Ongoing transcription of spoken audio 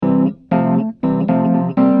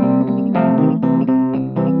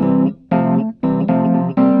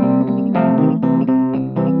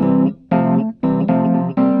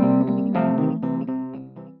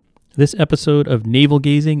This episode of Navel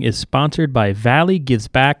Gazing is sponsored by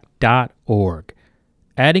valleygivesback.org.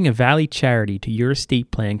 Adding a Valley charity to your estate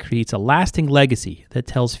plan creates a lasting legacy that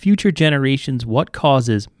tells future generations what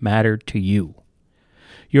causes matter to you.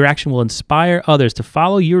 Your action will inspire others to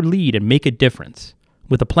follow your lead and make a difference.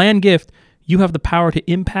 With a planned gift, you have the power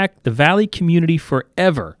to impact the Valley community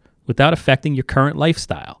forever without affecting your current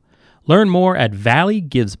lifestyle. Learn more at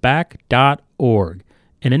valleygivesback.org,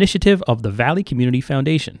 an initiative of the Valley Community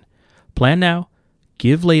Foundation. Plan now,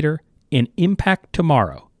 give later, and impact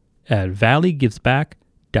tomorrow at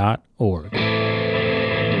valleygivesback.org.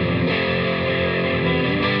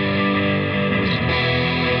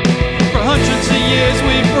 For hundreds of years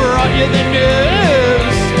we brought you the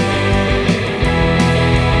news.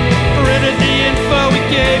 For any info we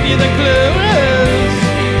gave you the clues.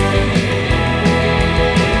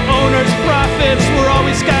 Owners' profits were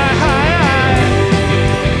always sky high.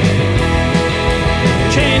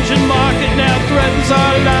 Changing market now threatens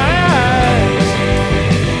our lives.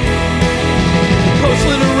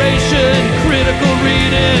 Post-literation, critical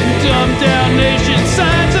reading, dumbed down nation,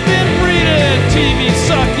 signs have been breeding. TV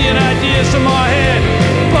sucking ideas from our head.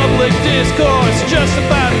 Public discourse just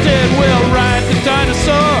about dead. We'll ride the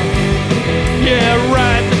dinosaur. Yeah,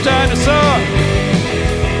 ride the dinosaur.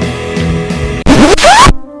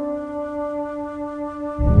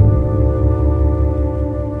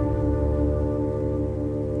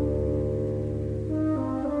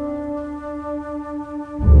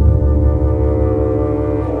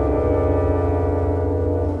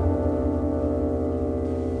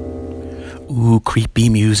 Ooh, creepy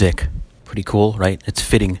music. Pretty cool, right? It's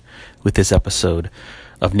fitting with this episode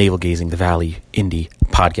of Navel Gazing, the Valley Indie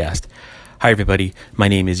Podcast. Hi, everybody. My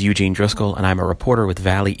name is Eugene Driscoll, and I'm a reporter with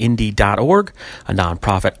ValleyIndie.org, a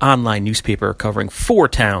nonprofit online newspaper covering 4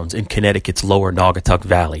 towns in Connecticut's lower Naugatuck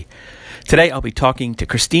Valley. Today, I'll be talking to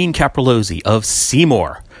Christine Caprolozzi of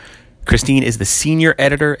Seymour. Christine is the senior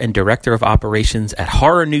editor and director of operations at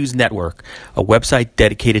Horror News Network, a website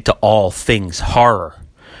dedicated to all things horror.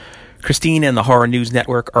 Christine and the Horror News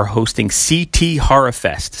Network are hosting CT Horror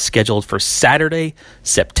Fest, scheduled for Saturday,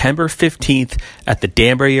 September 15th at the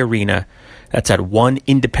Danbury Arena. That's at 1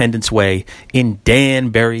 Independence Way in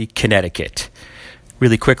Danbury, Connecticut.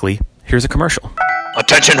 Really quickly, here's a commercial.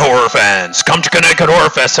 Attention horror fans, come to Connecticut Horror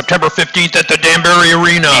Fest September 15th at the Danbury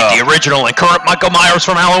Arena. Meet the original and current Michael Myers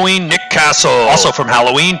from Halloween, Nick Castle. Also from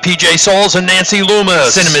Halloween, PJ Souls and Nancy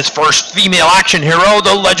Loomis. Cinema's first female action hero,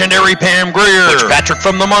 the legendary Pam Grier. Butch Patrick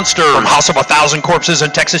from The Munster. From House of a Thousand Corpses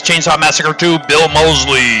and Texas Chainsaw Massacre 2, Bill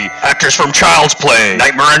Moseley. Actors from Child's Play,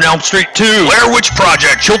 Nightmare on Elm Street 2, Blair Witch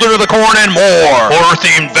Project, Children of the Corn, and more.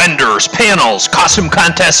 Horror-themed vendors, panels, costume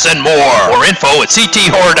contests, and more. More info at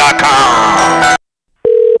cthorror.com.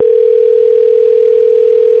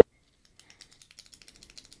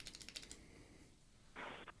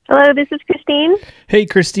 Hello, this is Christine. Hey,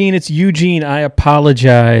 Christine, it's Eugene. I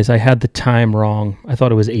apologize. I had the time wrong. I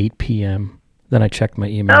thought it was 8 p.m. Then I checked my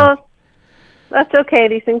email. Oh, that's okay.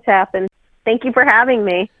 These things happen. Thank you for having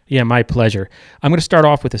me. Yeah, my pleasure. I'm going to start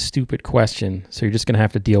off with a stupid question, so you're just going to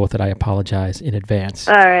have to deal with it. I apologize in advance.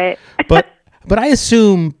 All right. But I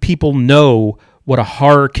assume people know what a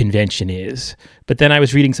horror convention is. But then I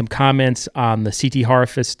was reading some comments on the CT Horror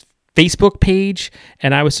Fest Facebook page,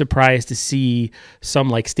 and I was surprised to see some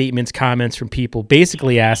statements, comments from people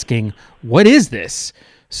basically asking, what is this?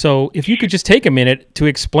 So if you could just take a minute to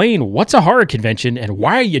explain what's a horror convention and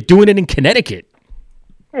why are you doing it in Connecticut?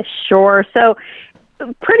 Sure. So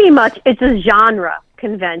pretty much it's a genre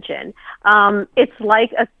convention. It's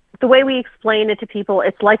like the way we explain it to people,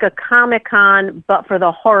 it's like a Comic-Con, but for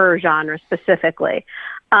the horror genre specifically.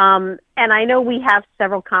 And I know we have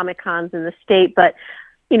several Comic-Cons in the state, but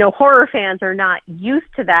horror fans are not used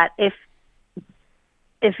to that if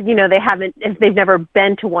they've never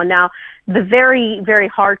been to one. Now, the very, very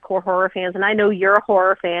hardcore horror fans, and I know you're a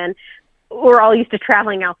horror fan, we're all used to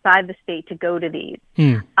traveling outside the state to go to these.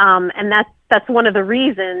 And that's one of the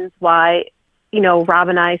reasons why, Rob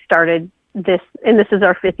and I started this, and this is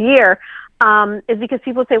our 5th year, is because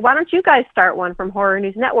people say, why don't you guys start one from Horror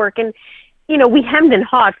News Network? And, we hemmed and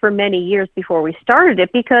hawed for many years before we started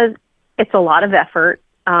it because it's a lot of effort.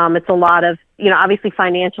 It's a lot of, obviously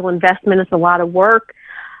financial investment. It's a lot of work.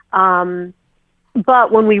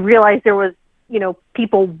 But when we realized there was,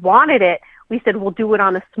 people wanted it, we said, we'll do it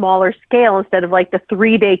on a smaller scale instead of the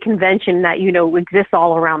 3-day convention that, exists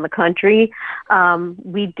all around the country.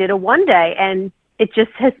 We did a 1 day, and it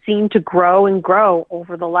just has seemed to grow and grow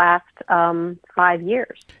over the last 5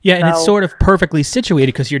 years. Yeah, and it's sort of perfectly situated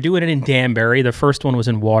because you're doing it in Danbury. The first one was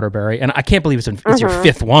in Waterbury, and I can't believe it's your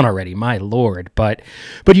fifth one already. My Lord! But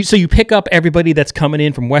you pick up everybody that's coming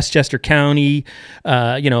in from Westchester County,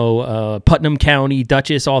 Putnam County,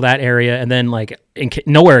 Dutchess, all that area, and then like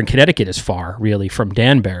nowhere in Connecticut is far really from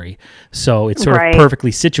Danbury. So it's sort of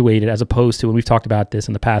perfectly situated as opposed to when we've talked about this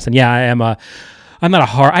in the past. And yeah, I'm not a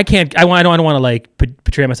horror. I don't want to like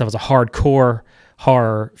portray myself as a hardcore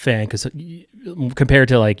horror fan because compared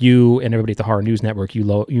to like you and everybody at the Horror News Network, you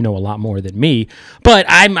know a lot more than me. But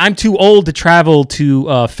I'm too old to travel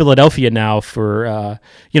to Philadelphia now for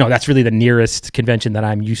that's really the nearest convention that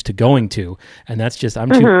I'm used to going to, and that's just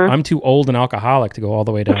I'm too old and alcoholic to go all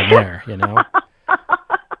the way down there.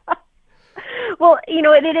 Well,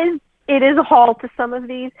 it is a haul to some of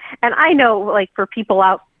these, and I know like for people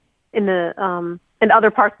out in the in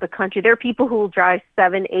other parts of the country, there are people who will drive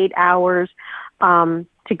 7-8 hours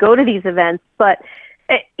to go to these events. But,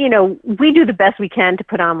 we do the best we can to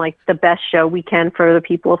put on like the best show we can for the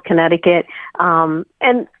people of Connecticut.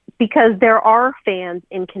 And because there are fans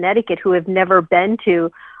in Connecticut who have never been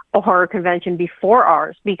to a horror convention before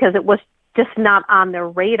ours, because it was just not on their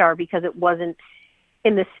radar because it wasn't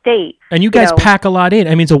in the state. And you guys pack a lot in.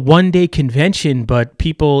 I mean, it's a one-day convention, but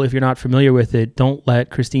people, if you're not familiar with it, don't let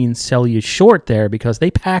Christine sell you short there because they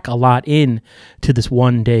pack a lot in to this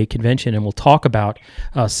one-day convention, and we'll talk about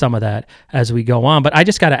some of that as we go on. But I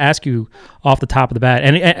just got to ask you off the top of the bat,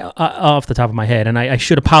 and off the top of my head, and I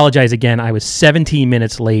should apologize again. I was 17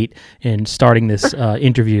 minutes late in starting this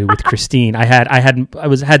interview with Christine. I had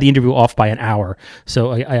the interview off by an hour, so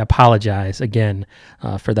I apologize again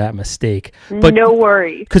for that mistake. But no worries.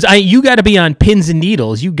 Because you got to be on pins and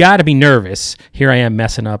needles. You got to be nervous. Here I am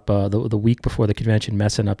messing up the week before the convention,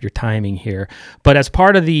 messing up your timing here. But as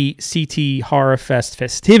part of the CT Horror Fest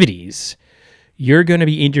festivities, you're going to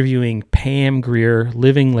be interviewing Pam Grier,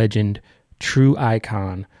 living legend, true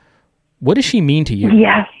icon. What does she mean to you?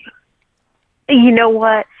 Yes. You know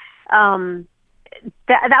what? That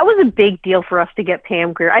was a big deal for us to get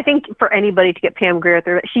Pam Grier. I think for anybody to get Pam Grier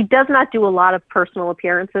through, she does not do a lot of personal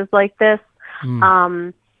appearances like this.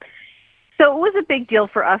 So it was a big deal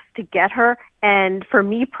for us to get her. And for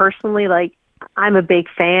me personally, like, I'm a big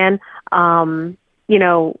fan. I'm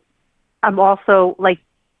also like,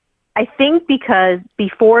 I think because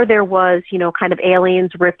before there was, kind of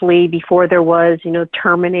Aliens Ripley, before there was,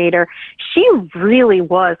 Terminator, she really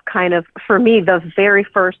was kind of, for me, the very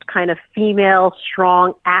first kind of female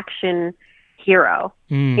strong action hero.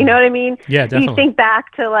 You know what I mean? Yeah, definitely. You think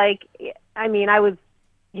back to like, I mean, I was,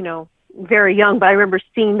 very young, but I remember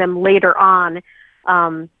seeing them later on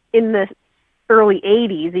in the early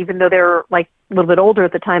 80s, even though they were like a little bit older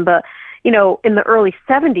at the time. But, in the early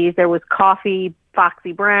 70s, there was Coffee,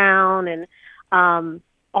 Foxy Brown, and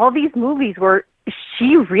all these movies where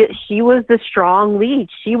she was the strong lead.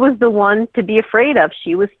 She was the one to be afraid of.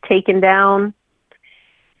 She was taking down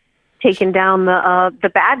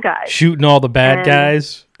the bad guys. Shooting all the bad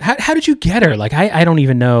guys. How did you get her? Like, I don't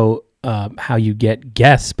even know how you get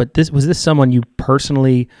guests, but was this someone you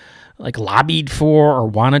personally like lobbied for or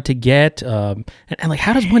wanted to get? And like,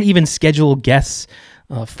 how does one even schedule guests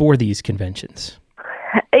for these conventions?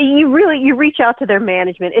 You reach out to their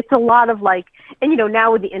management. It's a lot of like, and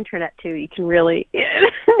now with the internet too, you can really,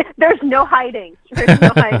 there's no hiding.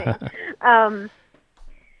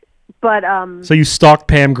 So you stalked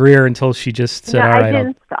Pam Grier until she just said, no, all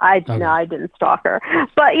right. I didn't stalk her.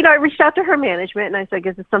 But, I reached out to her management and I said,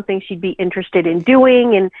 is this something she'd be interested in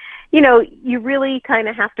doing? And, you really kind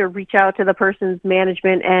of have to reach out to the person's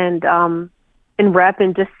management and rep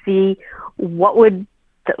and just see what would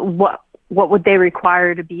they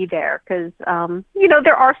require to be there. Because,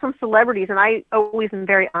 there are some celebrities, and I always am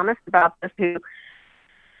very honest about this, who,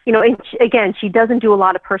 and again, she doesn't do a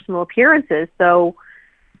lot of personal appearances. So,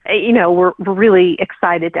 we're really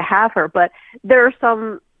excited to have her, but there are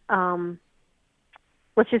some,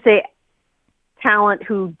 let's just say, talent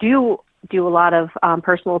who do a lot of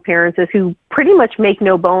personal appearances who pretty much make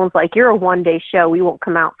no bones. Like, you're a one-day show. We won't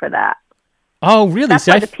come out for that. Oh, really? That's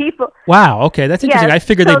why the people. Wow. Okay, that's interesting. Yeah, I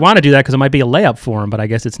figured they'd want to do that because it might be a layup for them, but I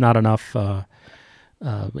guess it's not enough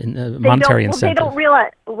monetary incentive. They don't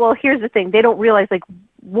realize. Well, here's the thing: they don't realize like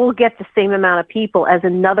we'll get the same amount of people as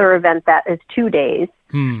another event that is 2 days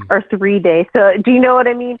or 3 days. So, do you know what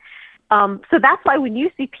I mean? So that's why when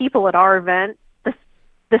you see people at our event,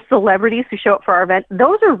 the celebrities who show up for our event,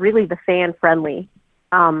 those are really the fan-friendly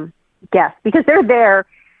guests because they're there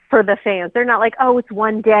for the fans. They're not like, oh, it's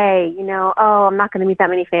one day, oh, I'm not going to meet that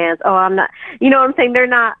many fans. Oh, I'm not, you know what I'm saying? They're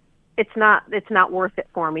not it's not worth it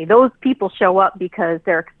for me. Those people show up because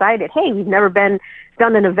they're excited. Hey, we've never done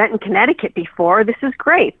an event in Connecticut before. This is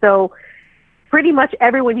great. So pretty much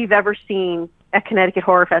everyone you've ever seen at Connecticut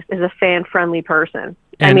Horror Fest is a fan-friendly person.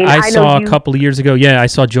 And I saw a couple of years ago, I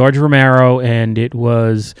saw George Romero, and it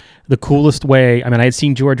was the coolest way. I mean, I had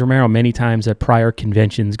seen George Romero many times at prior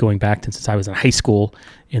conventions going back since I was in high school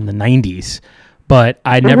in the 90s, but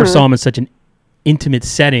I never saw him in such an intimate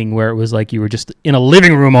setting where it was like you were just in a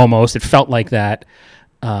living room almost. It felt like that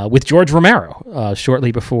with George Romero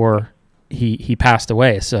shortly before he passed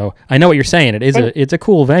away. So I know what you're saying. It's a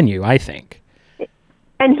cool venue, I think.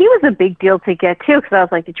 And he was a big deal to get too, because I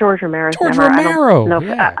was like, George Romero.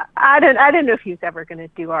 I don't know if he's ever going to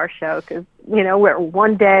do our show, because we're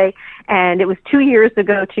one day, and it was 2 years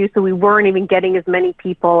ago too, so we weren't even getting as many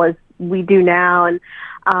people as we do now,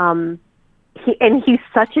 and he's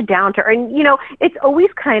such a down to earth, and it's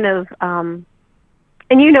always kind of, and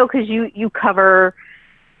because you cover.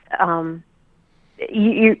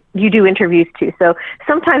 You do interviews too. So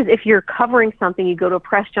sometimes if you're covering something, you go to a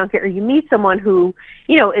press junket or you meet someone who,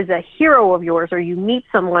 is a hero of yours, or you meet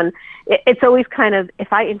someone, it's always kind of,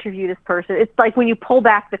 if I interview this person, it's like when you pull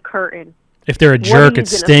back the curtain. If they're a jerk, it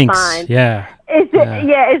stinks. Yeah. Is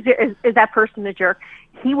that person a jerk?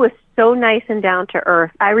 He was so nice and down to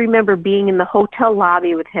earth. I remember being in the hotel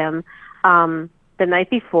lobby with him the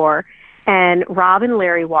night before, and Rob and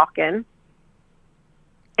Larry walk in.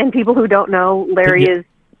 And people who don't know, Larry is,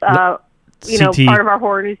 part of our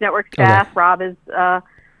Horror News Network staff. Okay. Rob is,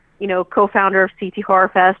 co-founder of CT Horror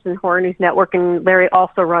Fest and Horror News Network, and Larry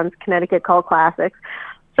also runs Connecticut Cult Classics.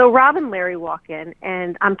 So Rob and Larry walk in,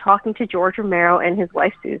 and I'm talking to George Romero and his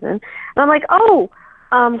wife, Susan. And I'm like,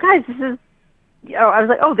 guys, this is,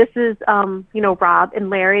 this is, Rob and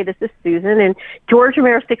Larry, this is Susan. And George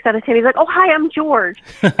Romero sticks out his hand. He's like, oh, hi, I'm George.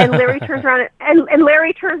 And Larry turns around, and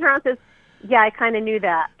Larry turns around and says, yeah, I kind of knew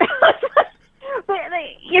that. But,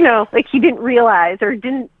 like he didn't realize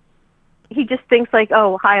he just thinks like,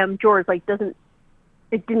 oh, hi, I'm George. Like,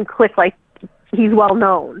 it didn't click like he's well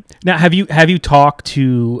known. Now, have you talked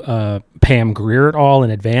to Pam Grier at all in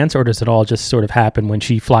advance, or does it all just sort of happen when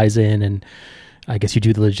she flies in, and I guess you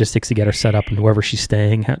do the logistics to get her set up and wherever she's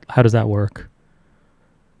staying? How does that work?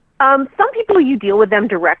 Some people you deal with them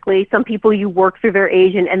directly. Some people you work through their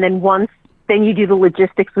agent, and then you do the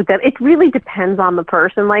logistics with them. It really depends on the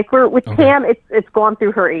person. Like with Pam, it's gone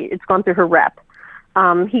through her rep.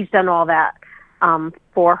 He's done all that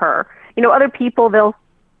for her. Other people they'll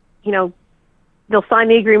sign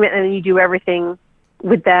the agreement and then you do everything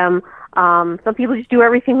with them. Some people just do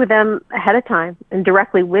everything with them ahead of time and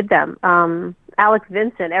directly with them. Alex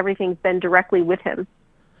Vincent, everything's been directly with him.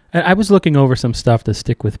 I was looking over some stuff to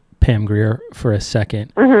stick with Pam Grier for a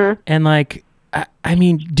second, and like. I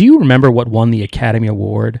mean, do you remember what won the Academy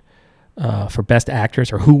Award for Best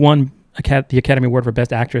Actress, or who won the Academy Award for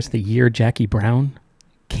Best Actress the year Jackie Brown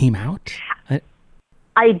came out?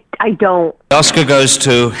 I don't. The Oscar goes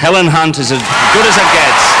to Helen Hunt, is as good as it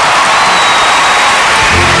gets.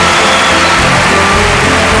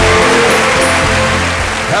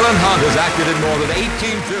 Helen Hunt has acted in more than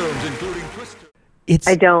 18 films, including Twister.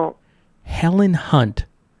 I don't. Helen Hunt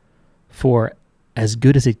for As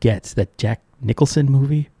Good as It Gets, that Jack Nicholson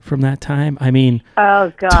movie from that time. I mean,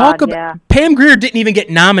 oh God, Pam Grier didn't even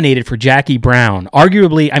get nominated for Jackie Brown.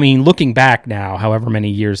 Arguably, I mean, looking back now, however many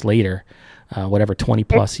years later, 20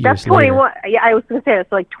 plus years 21, later. Yeah, I was going to say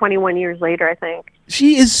it's like 21 years later, I think.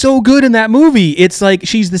 She is so good in that movie. It's like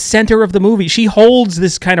she's the center of the movie. She holds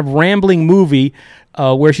this kind of rambling movie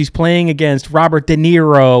where she's playing against Robert De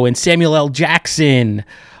Niro and Samuel L. Jackson,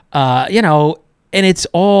 and it's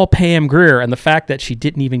all Pam Grier, and the fact that she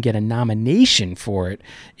didn't even get a nomination for it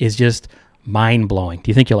is just mind-blowing. Do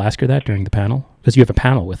you think you'll ask her that during the panel? Because you have a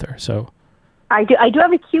panel with her, so. I do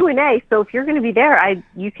have a Q&A, so if you're going to be there,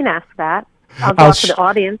 you can ask that. I'll go to the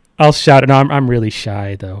audience. I'll shout it. No, I'm really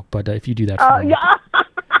shy, though, but if you do that for me. Yeah,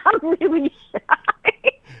 I'm really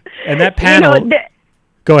shy. And that panel.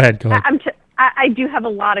 Go ahead. I do have a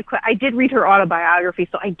lot of questions. I did read her autobiography,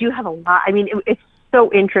 so I do have a lot. I mean, it's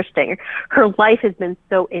so interesting. Her life has been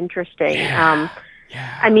so interesting. Yeah.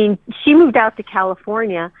 I mean, she moved out to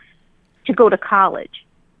California to go to college.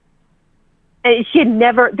 And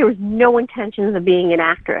there was no intentions of being an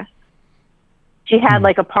actress. She had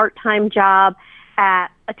like a part-time job at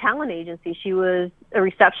a talent agency. She was a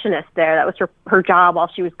receptionist there. That was her job while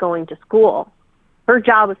she was going to school. Her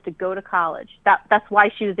job was to go to college. That's why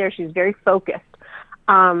she was there. She was very focused.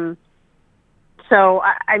 So,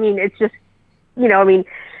 I mean, it's just,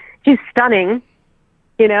 she's stunning,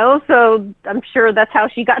 so I'm sure that's how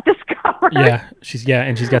she got discovered. Yeah, she's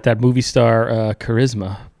got that movie star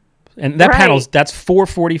charisma. And that Right. that's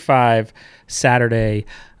 4:45 Saturday,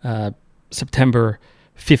 September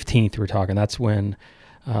 15th. We're talking. That's when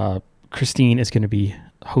Christine is going to be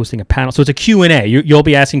hosting a panel. So it's a Q&A. You'll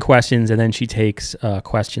be asking questions, and then she takes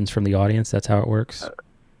questions from the audience. That's how it works.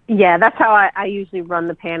 Yeah, that's how I usually run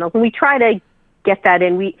the panels, and we try to get that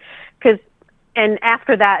in. And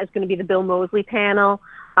after that is going to be the Bill Moseley panel.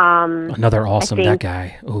 Another awesome, think- that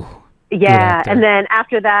guy. Ooh, good Yeah, actor. and then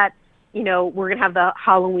after that, we're going to have the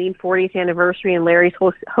Halloween 40th anniversary, and Larry's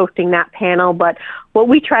hosting that panel. But what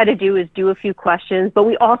we try to do is do a few questions, but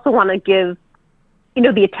we also want to give,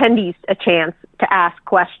 the attendees a chance to ask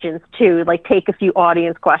questions too, like take a few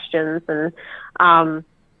audience questions. And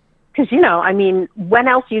because, when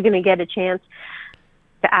else are you going to get a chance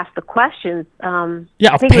to ask the questions?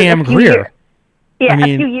 Yeah, I think it was Pam a few Grier. year- Yeah, I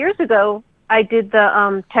mean- a few years ago, I did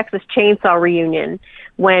the Texas Chainsaw reunion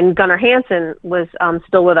when Gunnar Hansen was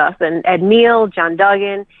still with us, and Ed Neal, John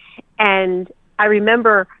Duggan. And I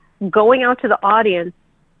remember going out to the audience,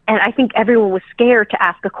 and I think everyone was scared to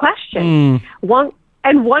ask a question. One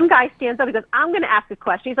guy stands up and goes, "I'm going to ask a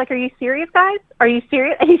question." He's like, "Are you serious, guys? Are you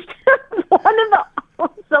serious?" And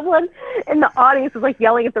someone in the audience was like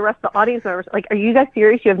yelling at the rest of the audience members, like, "Are you guys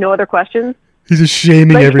serious? You have no other questions?" He's just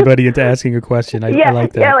shaming Like- everybody into asking a question. I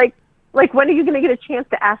like that. Yeah, like when are you going to get a chance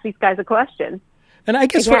to ask these guys a question? And I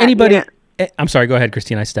guess Yeah, for anybody... yeah. I'm sorry, go ahead,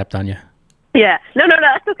 Christine. I stepped on you. Yeah, no,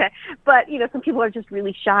 that's okay. But some people are just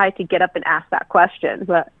really shy to get up and ask that question.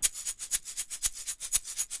 But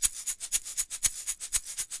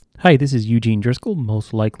Hi, this is Eugene Driscoll,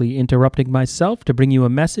 most likely interrupting myself to bring you a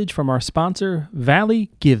message from our sponsor,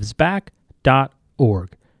 ValleyGivesBack.org.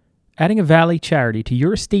 Adding a Valley charity to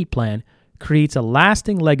your estate plan creates a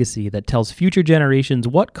lasting legacy that tells future generations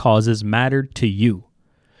what causes mattered to you.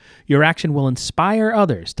 Your action will inspire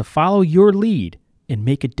others to follow your lead and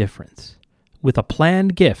make a difference. With a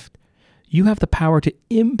planned gift, you have the power to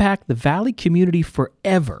impact the Valley community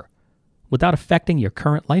forever without affecting your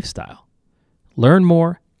current lifestyle. Learn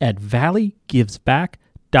more at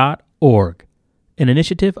valleygivesback.org, an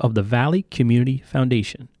initiative of the Valley Community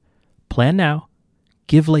Foundation. Plan now,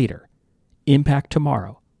 give later, impact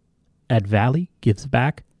tomorrow at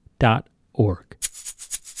valleygivesback.org.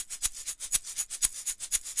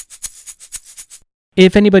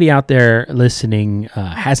 If anybody out there listening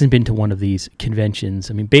hasn't been to one of these conventions,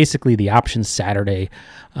 I mean, basically the options Saturday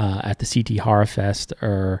at the CT Horror Fest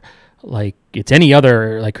are like it's any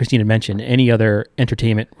other, like Christine had mentioned, any other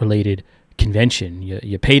entertainment-related convention.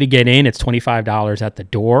 You pay to get in. It's $25 at the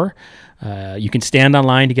door. You can stand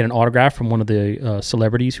online to get an autograph from one of the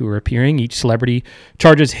celebrities who are appearing. Each celebrity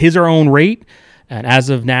charges his or her own rate. And as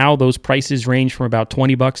of now, those prices range from about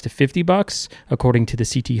 $20 to $50, according to the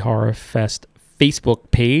CT Horror Fest Facebook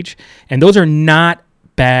page. And those are not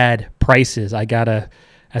bad prices.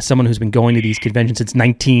 As someone who's been going to these conventions since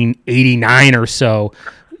 1989 or so,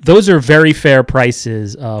 those are very fair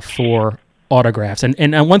prices for autographs.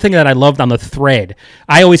 And one thing that I loved on the thread,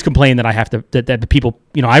 I always complain that I have to, that the people,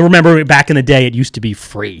 I remember back in the day, it used to be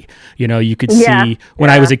free. You could see when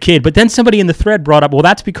I was a kid. But then somebody in the thread brought up, well,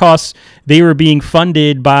 that's because they were being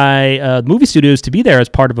funded by movie studios to be there as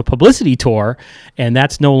part of a publicity tour. And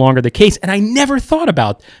that's no longer the case. And I never thought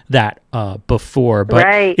about that before. But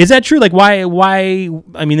Right. Is that true? Like why,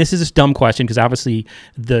 I mean, this is a dumb question because obviously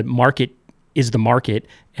the market is the market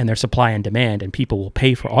and there's supply and demand and people will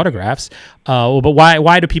pay for autographs. But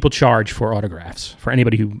why do people charge for autographs for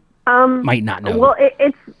anybody who might not know? Well,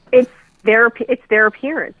 it's their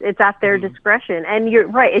appearance. It's at their discretion. And you're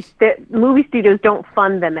right. It's the movie studios don't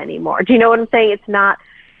fund them anymore. Do you know what I'm saying? It's not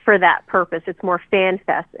for that purpose. It's more fan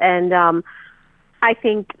fest. And I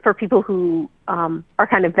think for people who are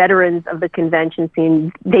kind of veterans of the convention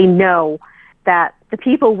scene, they know that the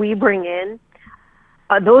people we bring in,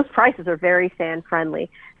 those prices are very fan friendly.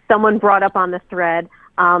 Someone brought up on the thread,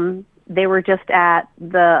 they were just at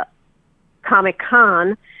the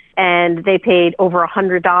Comic-Con and they paid over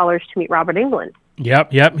 $100 to meet Robert Englund.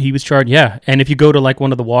 Yep. He was charged. Yeah. And if you go to like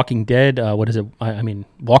one of the Walking Dead, what is it? I mean,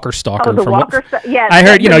 Walker Stalker. Oh, the Walker yeah. I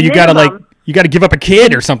heard, the you gotta minimum- you got to give up a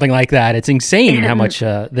kid or something like that. It's insane how much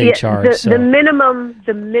they charge. The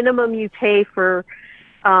minimum you pay for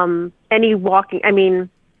any walking, I mean,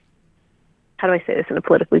 how do I say this in a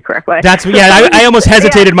politically correct way? I almost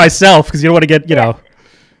hesitated myself because you don't want to get, Yeah,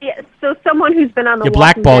 so someone who's been on the you Walking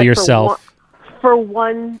blackball Dead yourself. for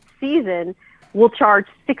one season will charge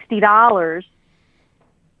 $60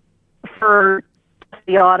 for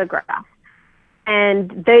the autograph.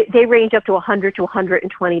 And they range up to $100 to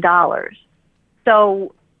 $120.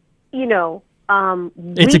 So,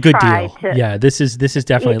 It's a good deal. Yeah, this is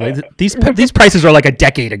definitely these prices are like a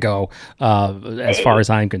decade ago, as far as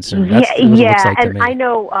I'm concerned. That's what it looks like to me. I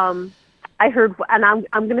know. I heard, and I'm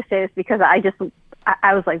going to say this because I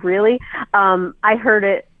was like, really? I heard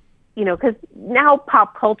it, because now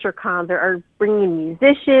pop culture cons are bringing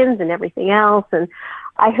musicians and everything else, and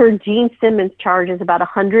I heard Gene Simmons charges about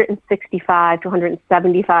 $165 to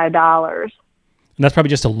 $175. And that's probably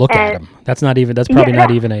just to look at him. That's probably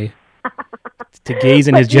not even a. To gaze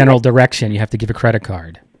in his general direction, you have to give a credit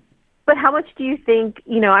card. But how much do you think,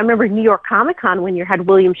 I remember New York Comic Con when you had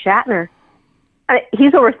William Shatner.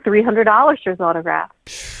 He's over $300 for his autograph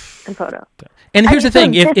and photo. And here's the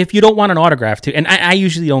thing, if you don't want an autograph and I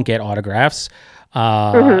usually don't get autographs,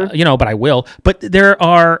 but I will. But there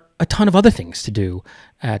are a ton of other things to do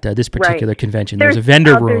at this particular convention. There's a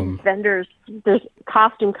vendor room. There's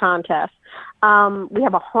costume contests. We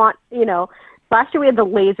have a haunt, last year we had the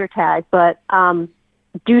laser tag, but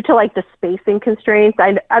due to like the spacing constraints,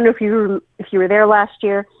 I don't know if you were there last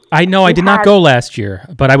year. I know I did not go last year,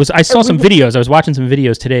 but I saw some videos. I was watching some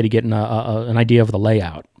videos today to get an idea of the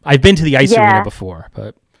layout. I've been to the ice arena before,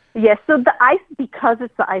 but so the ice, because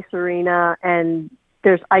it's the ice arena and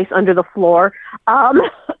there's ice under the floor.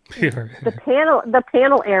 The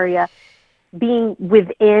panel area being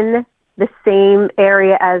within the same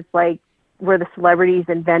area as like where the celebrities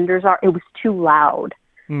and vendors are, it was too loud.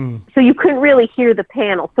 So you couldn't really hear the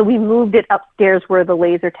panel. So we moved it upstairs where the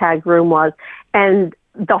laser tag room was, and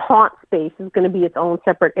the haunt space is going to be its own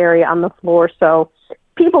separate area on the floor. So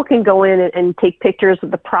people can go in and take pictures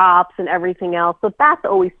of the props and everything else. So that's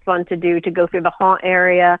always fun to do, to go through the haunt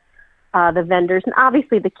area, the vendors, and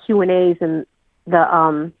obviously the Q&As and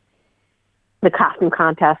the costume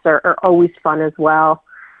contests are always fun as well.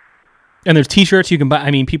 And there's T-shirts you can buy.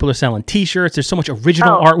 I mean, people are selling T-shirts. There's so much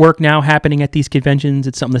original artwork now happening at these conventions.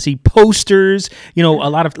 It's something to see. Posters. A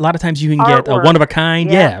lot of times you can get a one of a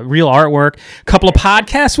kind. Yeah, real artwork. A couple of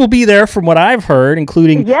podcasts will be there, from what I've heard,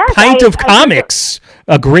 including Pint of Comics,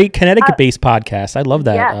 a great Connecticut-based podcast. I love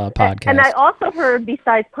that podcast. And I also heard,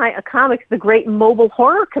 besides Pint of Comics, the Great Mobile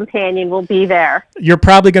Horror Companion will be there. You're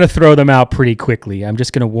probably going to throw them out pretty quickly. I'm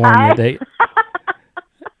just going to warn you.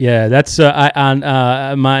 Yeah, that's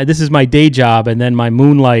this is my day job, and then my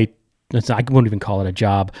moonlight. I wouldn't even call it a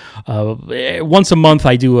job. Once a month,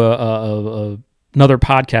 I do another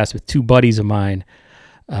podcast with two buddies of mine.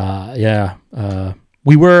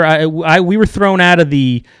 We were thrown out of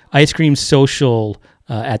the ice cream social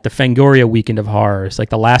at the Fangoria Weekend of Horrors, like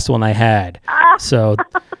the last one I had. So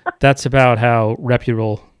that's about how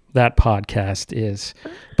reputable that podcast is.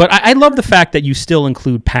 But I love the fact that you still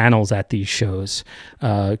include panels at these shows,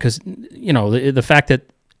 because the fact that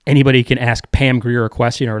anybody can ask Pam Grier a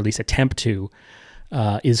question, or at least attempt to,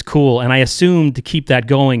 is cool. And I assume to keep that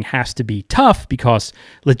going has to be tough, because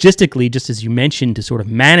logistically, just as you mentioned, to sort of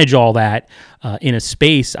manage all that in a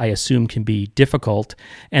space, I assume can be difficult.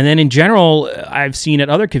 And then in general, I've seen at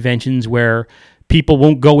other conventions where people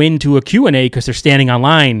won't go into a Q&A because they're standing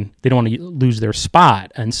online. They don't want to lose their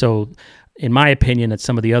spot. And so, in my opinion, at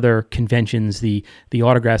some of the other conventions, the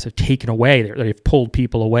autographs have taken away. They've pulled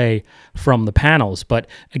people away from the panels. But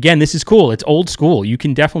again, this is cool. It's old school. You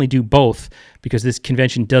can definitely do both, because this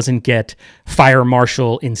convention doesn't get fire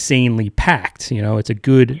marshal insanely packed. It's a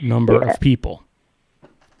good number of people.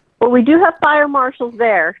 Well, we do have fire marshals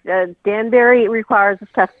there. Danbury requires us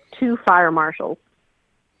to have 2 fire marshals.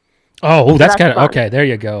 Oh, that's kind of okay. There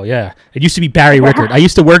you go. Yeah, it used to be Barry Rickert. I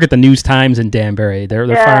used to work at the News Times in Danbury. Their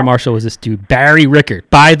fire marshal was this dude, Barry Rickert,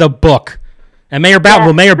 by the book. And Mayor Boughton.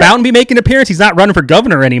 Will Mayor Boughton be making an appearance? He's not running for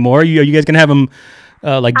governor anymore. You guys gonna have him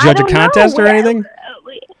judge a contest or anything?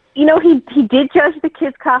 He did judge the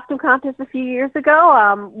kids' costume contest a few years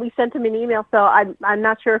ago. We sent him an email, so I'm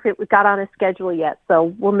not sure if it got on his schedule yet.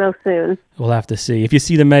 So we'll know soon. We'll have to see. If you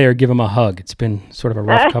see the mayor, give him a hug. It's been sort of a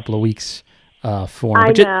rough couple of weeks for him.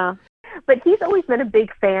 I know. But he's always been a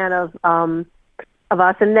big fan of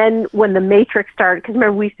us. And then when the Matrix started, because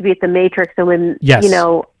remember we used to be at the Matrix, and when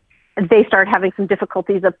they started having some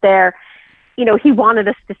difficulties up there, he wanted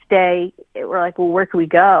us to stay. We're like, well, where can we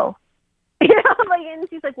go? And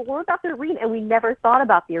she's like, well, what about the arena? And we never thought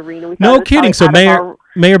about the arena. No kidding. So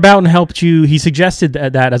Mayor Boughton helped you. He suggested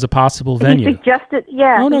that as a possible venue. He suggested,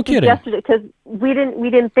 yeah. Oh, no kidding. He suggested it because we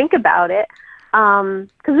didn't think about it.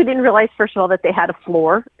 Because we didn't realize, first of all, that they had a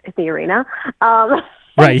floor at the arena.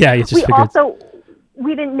 Right, yeah, you just figured.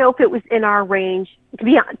 We didn't know if it was in our range, to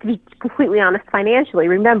be completely honest, financially.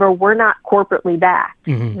 Remember, we're not corporately backed.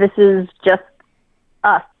 Mm-hmm. This is just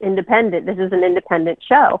us, independent. This is an independent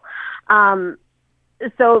show.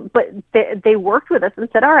 but they worked with us and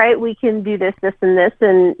said, all right, we can do this, this, and this,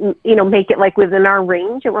 and make it like within our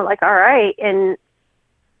range. And we're like, all right, and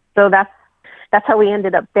so that's how we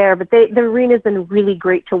ended up there. But the arena's been really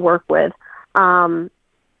great to work with.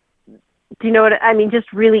 Do you know what I mean?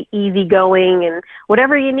 Just really easygoing and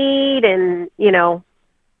whatever you need, and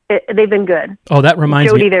they've been good. Oh, that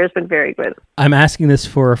reminds me. Jody there's been very good. I'm asking this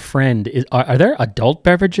for a friend. Are there adult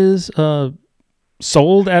beverages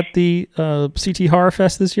sold at the CT Horror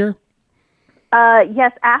Fest this year?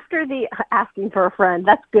 Yes, after the asking for a friend.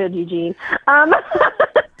 That's good, Eugene.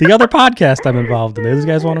 The other podcast I'm involved in. These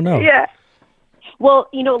guys want to know. Yeah. Well,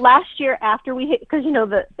 last year after we hit, because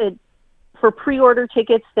for pre-order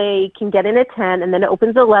tickets, they can get in at 10, and then it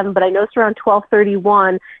opens at 11. But I know it's around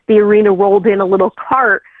 12:31. The arena rolled in a little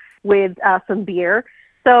cart with some beer.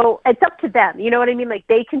 So it's up to them. You know what I mean? Like,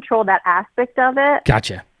 they control that aspect of it.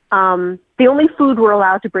 Gotcha. The only food we're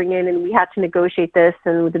allowed to bring in, and we had to negotiate this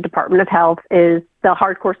and with the Department of Health, is the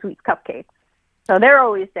Hardcore Sweets cupcakes. So they're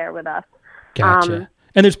always there with us. Gotcha.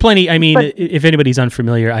 And there's plenty. I mean, if anybody's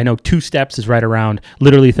unfamiliar, I know 2 Steps is right around,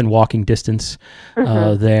 literally within walking distance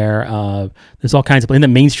there. There's all kinds of, in the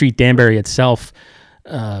Main Street Danbury itself,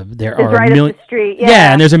 there are right a million. Up the street.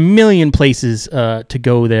 Yeah, and there's a million places to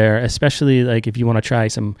go there, especially like if you want to try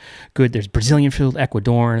some good. There's Brazilian food,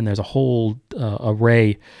 Ecuadorian, and there's a whole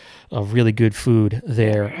array of really good food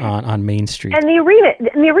there on Main Street. And the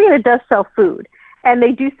arena does sell food, and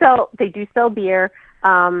they do sell beer.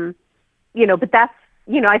 But that's.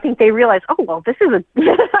 I think they realize, oh, well, this is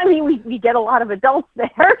we get a lot of adults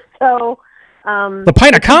there, so. The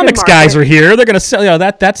Pint of Comics guys are here. They're going to sell,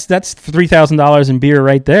 that's $3,000 in beer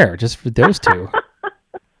right there, just for those two.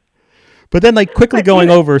 But then, quickly going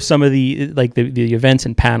over some of the, the events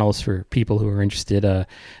and panels for people who are interested.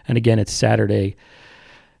 And again, it's Saturday,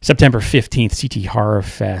 September 15th, CT Horror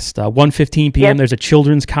Fest. 1:15 p.m., there's a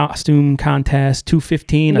children's costume contest,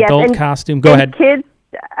 2:15, adult costume. Go ahead. Kids,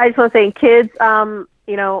 I just want to say, kids,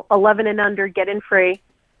 11 and under get in free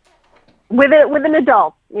with an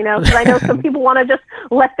adult, because I know some people want to just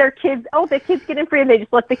let their kids, the kids get in free and they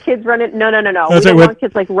just let the kids run it. No. We don't want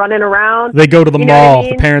kids running around. They go to the mall. I mean?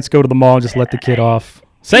 The parents go to the mall and just let the kid off.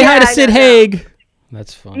 Say hi to Sid Haig.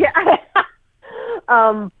 That's fun. Yeah.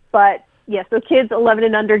 But yeah, so kids 11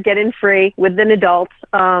 and under get in free with an adult.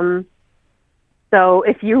 So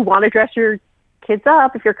if you want to dress your kids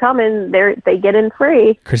up, if you're coming, they get in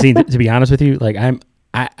free. Christine, to be honest with you,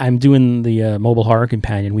 I'm doing the Mobile Horror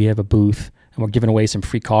Companion. We have a booth, and we're giving away some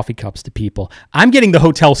free coffee cups to people. I'm getting the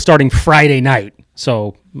hotel starting Friday night,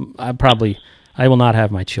 so I will not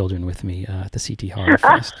have my children with me at the CT Horror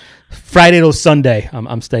Fest. Friday to Sunday,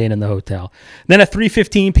 I'm staying in the hotel. Then at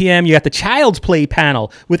 3:15 p.m., you got the Child's Play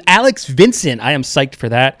panel with Alex Vincent. I am psyched for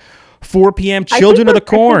that. 4 p.m., Children of the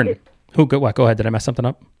Corn. Go ahead. Did I mess something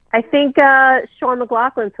up? I think Sean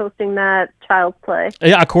McLaughlin's hosting that Child's Play.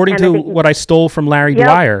 Yeah, according to what I stole from Larry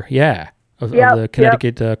Dwyer. Yeah, of the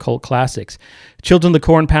Connecticut Cult Classics. Children of the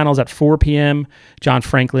Corn panels at 4 p.m. John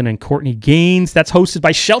Franklin and Courtney Gaines. That's hosted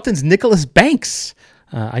by Shelton's Nicholas Banks.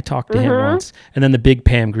 I talked to him once. And then the big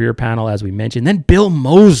Pam Grier panel, as we mentioned. Then Bill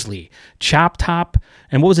Moseley, Chop Top,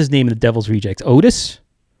 and what was his name in the Devil's Rejects? Otis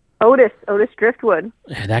Driftwood.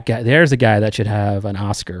 Yeah, that guy. There's a guy that should have an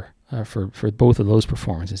Oscar. For both of those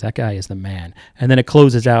performances. That guy is the man. And then it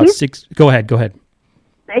closes out 6. Go ahead.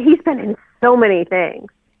 He's been in so many things.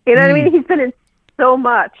 You know what I mean? He's been in so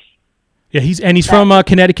much. Yeah, he's from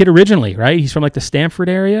Connecticut originally, right? He's from the Stamford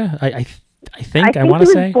area. I think I want to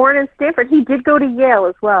say. He was born in Stamford. He did go to Yale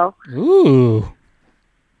as well. Ooh.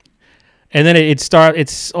 And then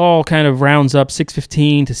it's all kind of rounds up.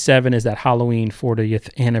 6:15 to 7 is that Halloween 40th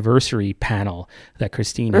anniversary panel that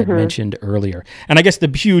Christine had mentioned earlier. And I guess the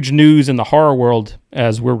huge news in the horror world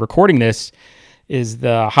as we're recording this is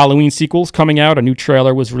the Halloween sequels coming out. A new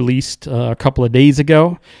trailer was released a couple of days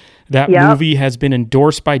ago. That movie has been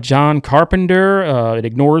endorsed by John Carpenter. It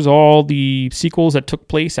ignores all the sequels that took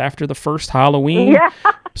place after the first Halloween. Yeah.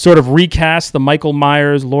 Sort of recast the Michael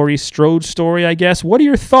Myers, Laurie Strode story, I guess. What are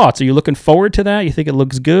your thoughts? Are you looking forward to that? You think it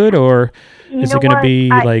looks good, or is it going to be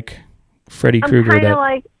like Freddy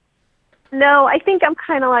Krueger? No, I think I'm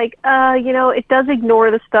kind of like, it does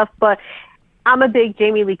ignore the stuff, but I'm a big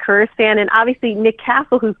Jamie Lee Curtis fan, and obviously Nick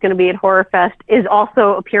Castle, who's going to be at Horror Fest, is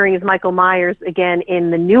also appearing as Michael Myers again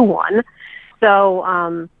in the new one.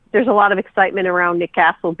 So there's a lot of excitement around Nick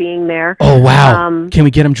Castle being there. Oh, wow. Can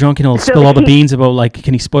we get him drunk and he'll spill all the beans about,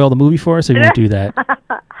 can he spoil the movie for us, or he won't do that?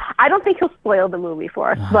 I don't think he'll spoil the movie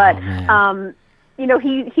for us, but, he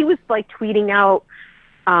was, tweeting out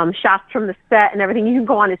shots from the set and everything. You can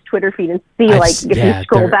go on his Twitter feed and see, if you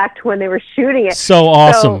scroll back to when they were shooting it. So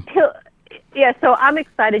awesome. So Yeah, so I'm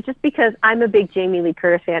excited just because I'm a big Jamie Lee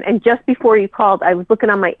Curtis fan. And just before you called, I was looking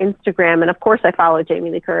on my Instagram, and of course I follow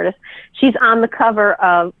Jamie Lee Curtis. She's on the cover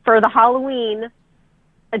for the Halloween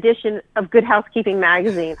edition of Good Housekeeping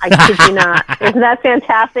magazine. I kid you not. Isn't that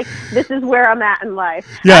fantastic? This is where I'm at in life.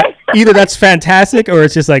 Yeah, either that's fantastic or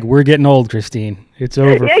it's just like, we're getting old, Christine. It's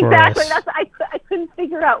over for us. Exactly. I couldn't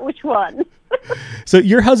figure out which one. So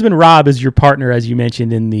your husband, Rob, is your partner, as you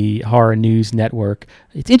mentioned, in the Horror News Network.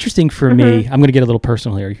 It's interesting for me. I'm going to get a little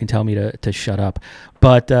personal here. You can tell me to shut up.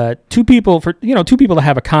 But two people to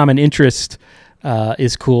have a common interest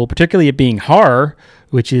is cool, particularly it being horror,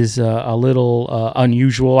 which is a little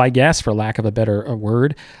unusual, I guess, for lack of a better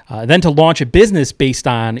word. Then to launch a business based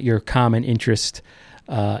on your common interest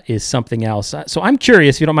is something else. So I'm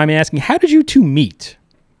curious, if you don't mind me asking, how did you two meet?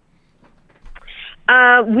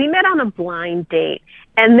 We met on a blind date,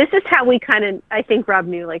 and this is how we I think Rob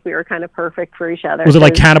knew, like, we were kind of perfect for each other. Was it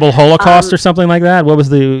like Cannibal Holocaust or something like that? What was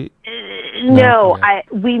the... No,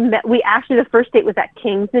 we actually, the first date was at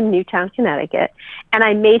King's in Newtown, Connecticut, and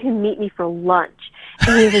I made him meet me for lunch.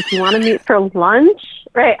 And he was like, "Do you want to meet for lunch?"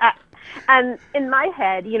 Right. And in my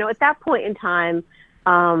head, at that point in time,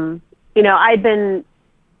 I'd been,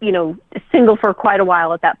 single for quite a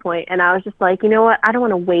while at that point. And I was just like, you know what? I don't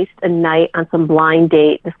want to waste a night on some blind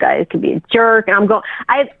date. This guy could be a jerk. And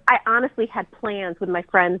I honestly had plans with my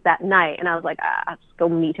friends that night. And I was like, I'll just go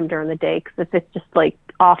meet him during the day because if it's just like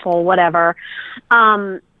awful, whatever.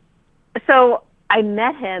 So I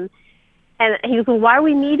met him and he was, "Well, why are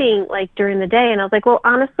we meeting like during the day?" And I was like, "Well,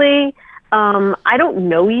 honestly, I don't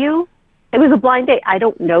know you. It was a blind date. I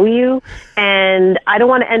don't know you, and I don't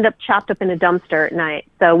want to end up chopped up in a dumpster at night.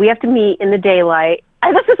 So we have to meet in the daylight."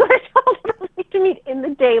 This is what I told him. We have to meet in the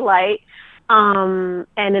daylight and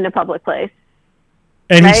in a public place.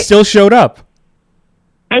 And right? He still showed up.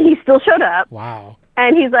 And he still showed up. Wow.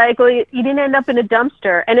 And he's like, "Well, you didn't end up in a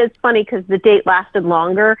dumpster." And it's funny because the date lasted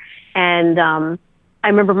longer. And I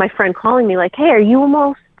remember my friend calling me like, "Hey, are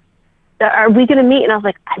we going to meet?" And I was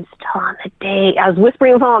like, "I'm still on the date." I was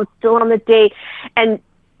whispering with her, "I'm still on the date." And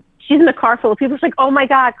she's in a car full of people. She's like, "Oh my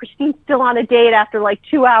God, Christine's still on a date after like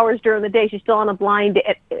 2 hours during the day. She's still on a blind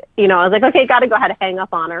date." I was like, okay, got to go ahead and hang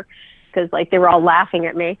up on her because like they were all laughing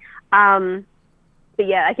at me. But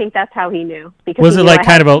yeah, I think that's how he knew. Because was it like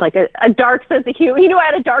kind of a dark sense of humor? He knew I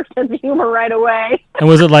had a dark sense of humor right away. And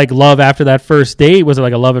was it like love after that first date? Was it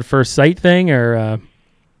like a love at first sight thing or?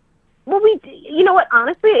 Well, you know what?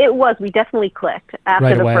 Honestly, it was. We definitely clicked after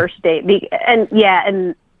right the away. first date.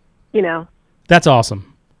 That's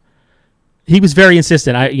awesome. He was very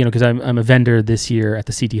insistent. Because I'm a vendor this year at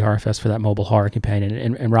the CT Horror Fest for that mobile horror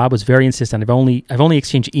companion, and Rob was very insistent. I've only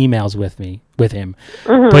exchanged emails with him,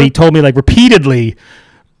 but he told me like repeatedly,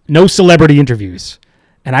 no celebrity interviews.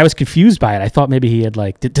 And I was confused by it. I thought maybe he had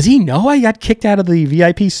does he know I got kicked out of the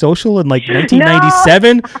VIP social in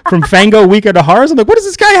 1997 from Fango Weekend of Horrors? I'm like, what does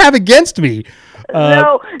this guy have against me?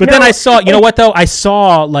 Then I saw, you know what though? I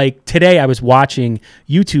saw today I was watching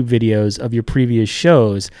YouTube videos of your previous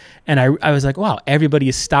shows and I was like, wow, everybody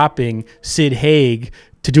is stopping Sid Haig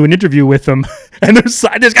to do an interview with him. And there's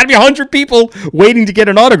got to be 100 people waiting to get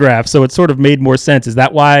an autograph. So it sort of made more sense. Is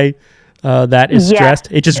that why that is stressed?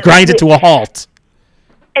 It just grinds it to a halt.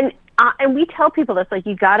 And we tell people this,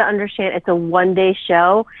 you got to understand it's a one-day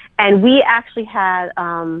show. And we actually had,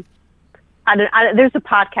 there's a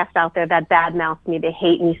podcast out there that badmouths me. They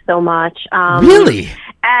hate me so much. Really?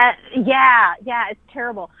 Yeah, it's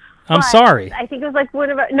terrible. I'm sorry. I think it was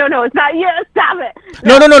whatever. No, it's not. Yeah, stop it.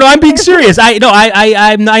 No. I'm being serious. I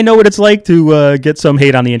know what it's like to get some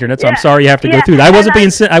hate on the internet. So I'm sorry you have to go through that.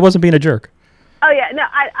 I wasn't being a jerk. Oh yeah, no,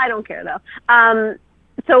 I don't care though.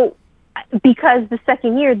 So because the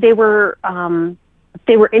second year they were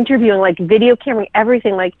interviewing video camera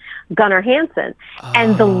everything Gunnar Hansen,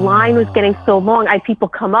 and the line was getting so long. I had people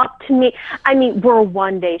come up to me. I mean, we're a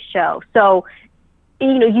one-day show, so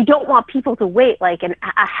you don't want people to wait a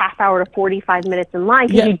half hour to 45 minutes in line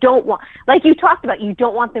because you don't want, you talked about, you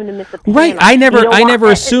don't want them to miss a panel. Right. I never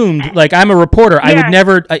assumed, I'm a reporter. I would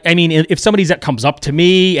never, if somebody that comes up to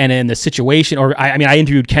me and in the situation, or I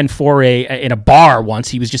interviewed Ken Foray in a bar once.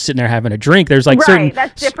 He was just sitting there having a drink. There's certain,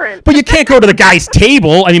 that's different. But you can't go to the guy's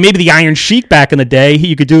table. Maybe the Iron Sheik back in the day,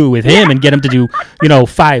 you could do it with him and get him to do,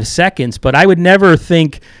 5 seconds. But I would never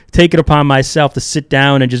take it upon myself to sit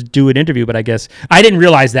down and just do an interview. But I guess I didn't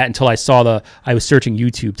realize that until I was searching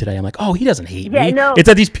YouTube today. I'm like, oh, he doesn't hate me. No. It's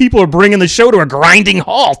that these people are bringing the show to a grinding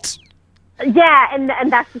halt. Yeah,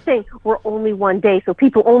 and that's the thing. We're only one day, so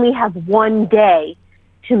people only have one day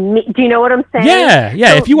to meet. Do you know what I'm saying?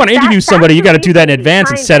 Yeah. So if you want to interview somebody, you got to do that in advance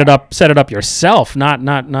and set it up yourself,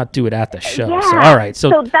 not do it at the show. Yeah. So all right.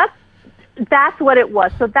 So That's what it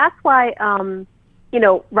was. So that's why,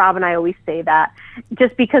 Rob and I always say that,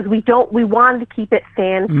 just because we wanted to keep it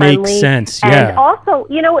fan friendly. Makes sense. Yeah. And also,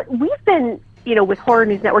 we've been, with Horror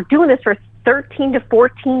News Network doing this for 13 to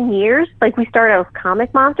 14 years. Like, we started out with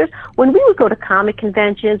Comic Monsters. When we would go to comic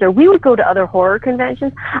conventions or we would go to other horror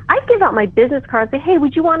conventions, I'd give out my business card and say, hey,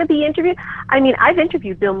 would you want to be interviewed? I mean, I've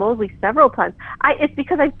interviewed Bill Moseley several times. It's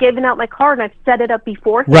because I've given out my card and I've set it up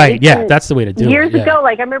before. Right, yeah, that's the way to do it. Years ago,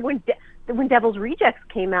 like, I remember when Devil's Rejects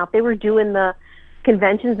came out, they were doing the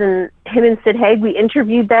conventions, and him and Sid Haig, we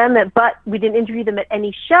interviewed them, but we didn't interview them at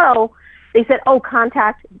any show. They said, oh,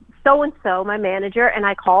 contact so-and-so, my manager, and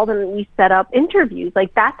I called and we set up interviews.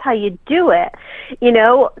 Like, that's how you do it,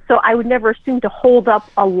 So I would never assume to hold up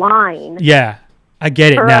a line. Yeah, I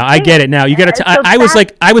get it now. You got to.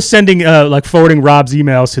 I was sending forwarding Rob's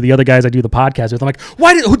emails to the other guys I do the podcast with. I'm like,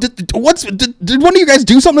 did one of you guys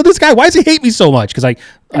do something to this guy? Why does he hate me so much? Because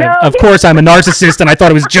of course I'm a narcissist and I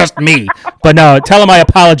thought it was just me. But no, tell him I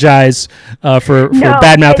apologize for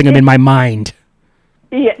bad mouthing him in my mind.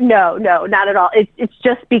 Yeah, no, not at all. It's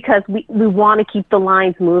just because we want to keep the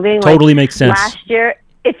lines moving. Totally makes sense. Last year,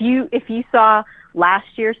 if you saw last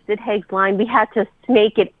year's Sid Haig's line, we had to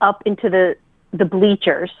snake it up into the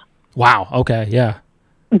bleachers. Wow. Okay. Yeah.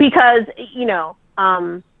 Because yeah,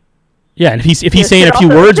 and if he's saying a few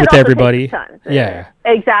words with everybody. Yeah.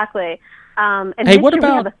 Exactly. And hey, what about?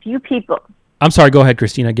 We have a few people. I'm sorry. Go ahead,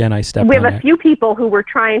 Christina. Again, I stepped. We have a few people who were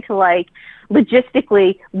trying to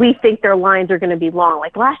logistically, we think their lines are going to be long.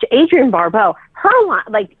 Like last year, Adrienne Barbeau, her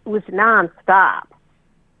line was nonstop.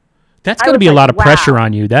 That's got to be a lot of pressure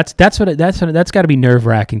on you. That's got to be nerve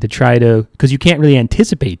wracking to try to, because you can't really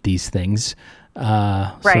anticipate these things.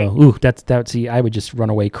 Right. So I would just run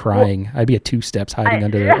away crying. I'd be at 2 steps hiding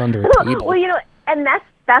under a table. Well, and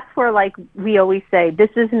that's where we always say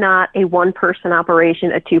this is not a 1-person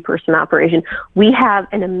operation, a 2-person operation. We have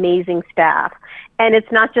an amazing staff, and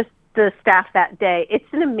it's not just the staff that day. It's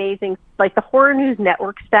an amazing, the Horror News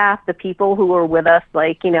Network staff, the people who are with us,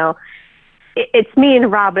 it's me and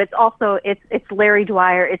Rob, but it's also, it's Larry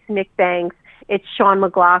Dwyer, it's Nick Banks, it's Sean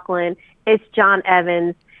McLaughlin, it's John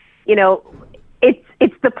Evans,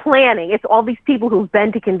 it's the planning. It's all these people who've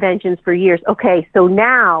been to conventions for years. Okay, so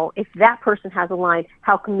now if that person has a line,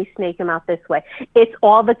 how can we snake them out this way? It's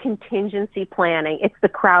all the contingency planning. It's the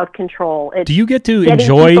crowd control. Do you get to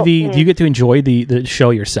enjoy the show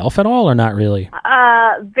yourself at all, or not really?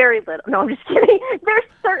 Very little. No, I'm just kidding. There's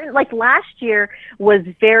certain, last year was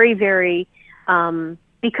very, very,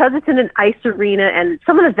 because it's in an ice arena and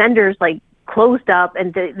some of the vendors closed up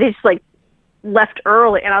and they just left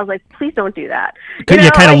early, and I was like, please don't do that.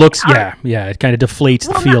 It kind of looks, it kind of deflates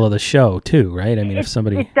the feel of the show too, right? I mean, if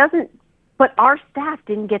somebody... It doesn't, but our staff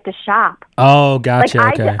didn't get to shop. Oh, gotcha,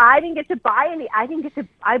 okay. I didn't get to buy any,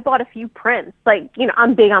 I bought a few prints.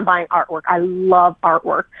 I'm big on buying artwork. I love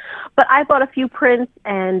artwork. But I bought a few prints,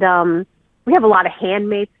 and we have a lot of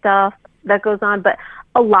handmade stuff that goes on, but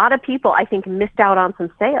a lot of people, I think, missed out on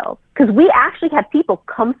some sales, because we actually had people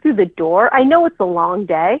come through the door. I know it's a long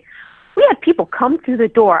day. We had people come through the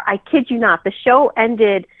door. I kid you not. The show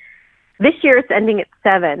ended, this year it's ending at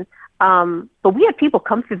 7. But we had people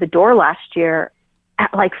come through the door last year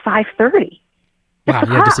at 5:30. Wow,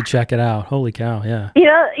 yeah, just to check it out. Holy cow, yeah. You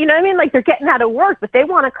know what I mean? They're getting out of work, but they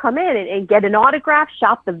want to come in and get an autograph,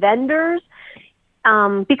 shop the vendors.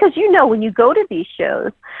 Because when you go to these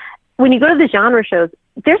shows, when you go to the genre shows,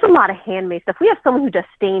 there's a lot of handmade stuff. We have someone who does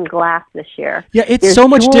stained glass this year. Yeah, it's so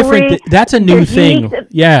much different. That's a new thing.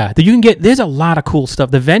 That you can get. There's a lot of cool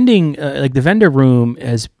stuff. The vending, the vendor room,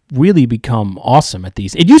 has really become awesome at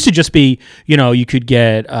these. It used to just be, you could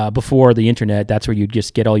get before the internet. That's where you'd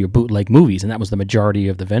just get all your bootleg movies, and that was the majority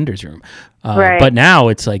of the vendors room. Right. But now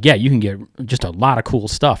it's you can get just a lot of cool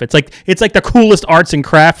stuff. It's like the coolest arts and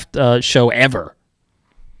craft show ever.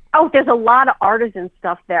 Oh, there's a lot of artisan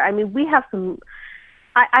stuff there. I mean, we have some.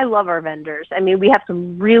 I love our vendors. I mean, we have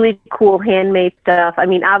some really cool handmade stuff. I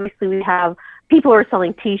mean, obviously we have people who are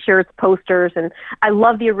selling T-shirts, posters, and I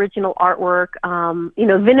love the original artwork.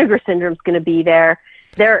 Vinegar Syndrome's going to be there.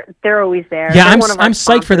 They're always there. Yeah, I'm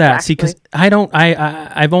psyched for that. See, because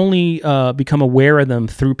I've only become aware of them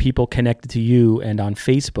through people connected to you and on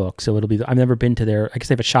Facebook. So it'll be. I've never been to their. I guess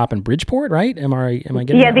they have a shop in Bridgeport, right? Am I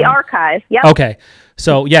getting? Yeah, the Archive. Yeah. Okay.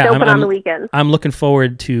 So yeah, open on the weekends. I'm looking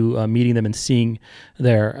forward to meeting them and seeing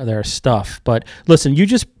their stuff. But listen, you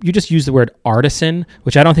just used the word artisan,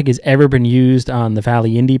 which I don't think has ever been used on the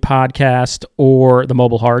Valley Indie podcast or the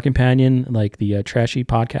Mobile Horror Companion, like the trashy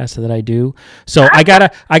podcast that I do. So I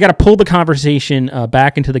gotta pull the conversation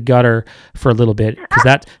back into the gutter for a little bit,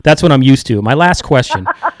 because that's what I'm used to. My last question.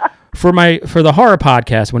 For the horror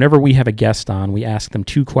podcast, whenever we have a guest on, we ask them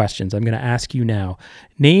 2 questions. I'm going to ask you now.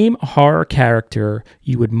 Name a horror character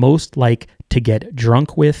you would most like to get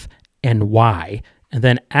drunk with and why. And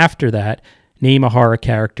then after that, name a horror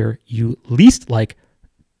character you least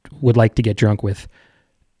would like to get drunk with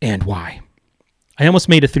and why. I almost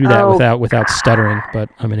made it through that without stuttering, but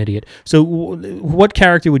I'm an idiot. So what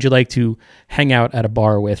character would you like to hang out at a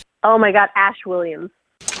bar with? Oh my God, Ash Williams.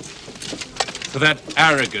 For that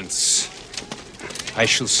arrogance, I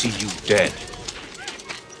shall see you dead.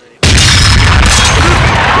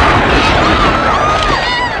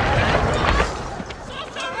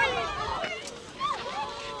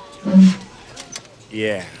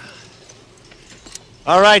 Yeah.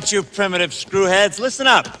 All right, you primitive screwheads, listen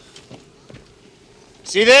up.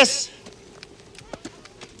 See this?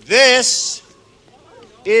 This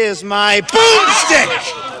is my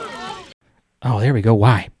boomstick! Oh, there we go.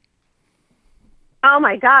 Why? Oh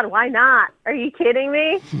my God, why not? Are you kidding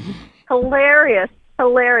me? Hilarious.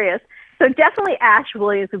 So definitely Ash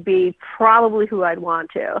Williams would be probably who I'd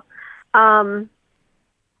want to. And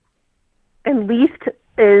least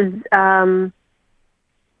is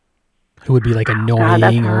Who would be like annoying God,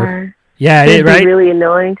 that's or hard. yeah, It'd right? be really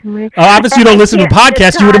annoying to me. Oh, obviously you don't listen to the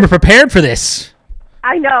podcast. You would have been prepared for this.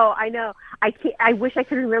 I know. I wish I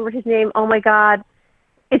could remember his name. Oh my God.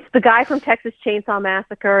 It's the guy from Texas Chainsaw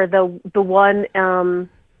Massacre, the one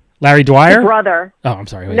Larry Dwyer? the brother. Oh, I'm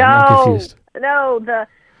sorry. Wait, I'm confused. No,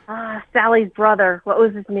 Sally's brother. What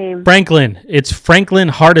was his name? Franklin. It's Franklin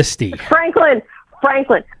Hardesty. Franklin.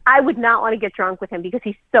 I would not want to get drunk with him because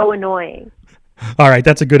he's so annoying. All right,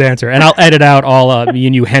 that's a good answer. And I'll edit out all me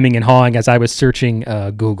and you hemming and hawing as I was searching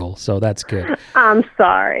Google. So that's good. I'm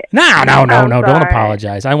sorry. No. Don't sorry.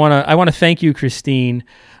 apologize. I want to thank you, Christine,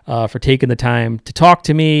 for taking the time to talk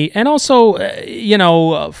to me, and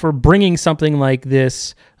also, for bringing something like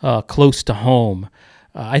this close to home.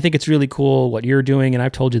 I think it's really cool what you're doing, and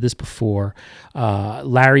I've told you this before.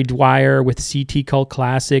 Larry Dwyer with CT Cult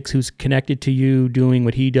Classics, who's connected to you, doing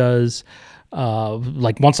what he does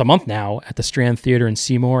like once a month now at the Strand Theater in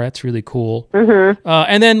Seymour. That's really cool. Mm-hmm.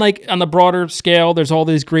 And then like on the broader scale, there's all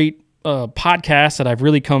these great podcasts that I've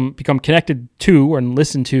really become connected to and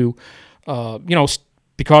listened to,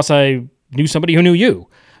 because I knew somebody who knew you.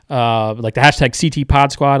 Like the hashtag CT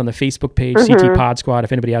Pod Squad on the Facebook page, CT Pod Squad.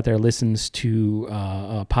 If anybody out there listens to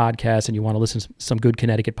a podcast and you want to listen to some good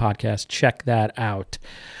Connecticut podcasts, check that out.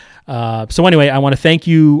 So anyway, I want to thank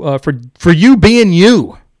you for you being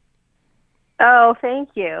you. Oh, thank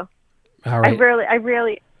you. All right. I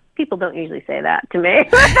really, people don't usually say that to me.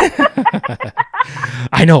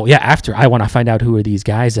 I know. Yeah. After I want to find out who are these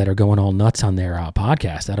guys that are going all nuts on their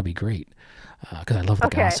podcast. That'll be great. Because I love the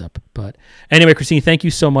gossip. But anyway, Christine, thank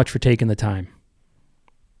you so much for taking the time.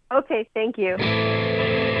 Okay, thank you. For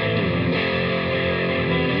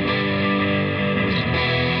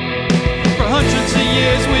hundreds of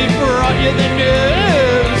years we've brought you the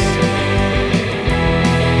news.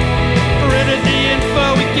 Printed the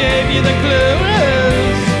info, we gave you the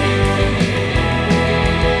clues.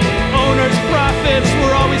 Owners' profits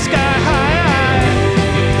were always sky high.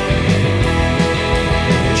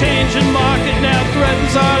 Changing market now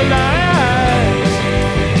threatens our lives.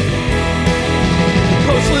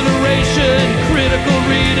 Post-literation, critical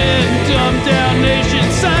reading, dumbed down nation,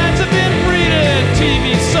 signs have been breeding.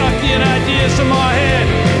 TV sucking ideas from our head.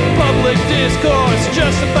 Public discourse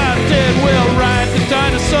just about dead. We'll ride the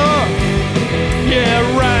dinosaur. Yeah,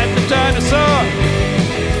 ride the dinosaur.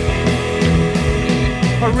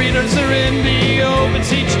 Our readers are in the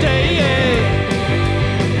opens each day.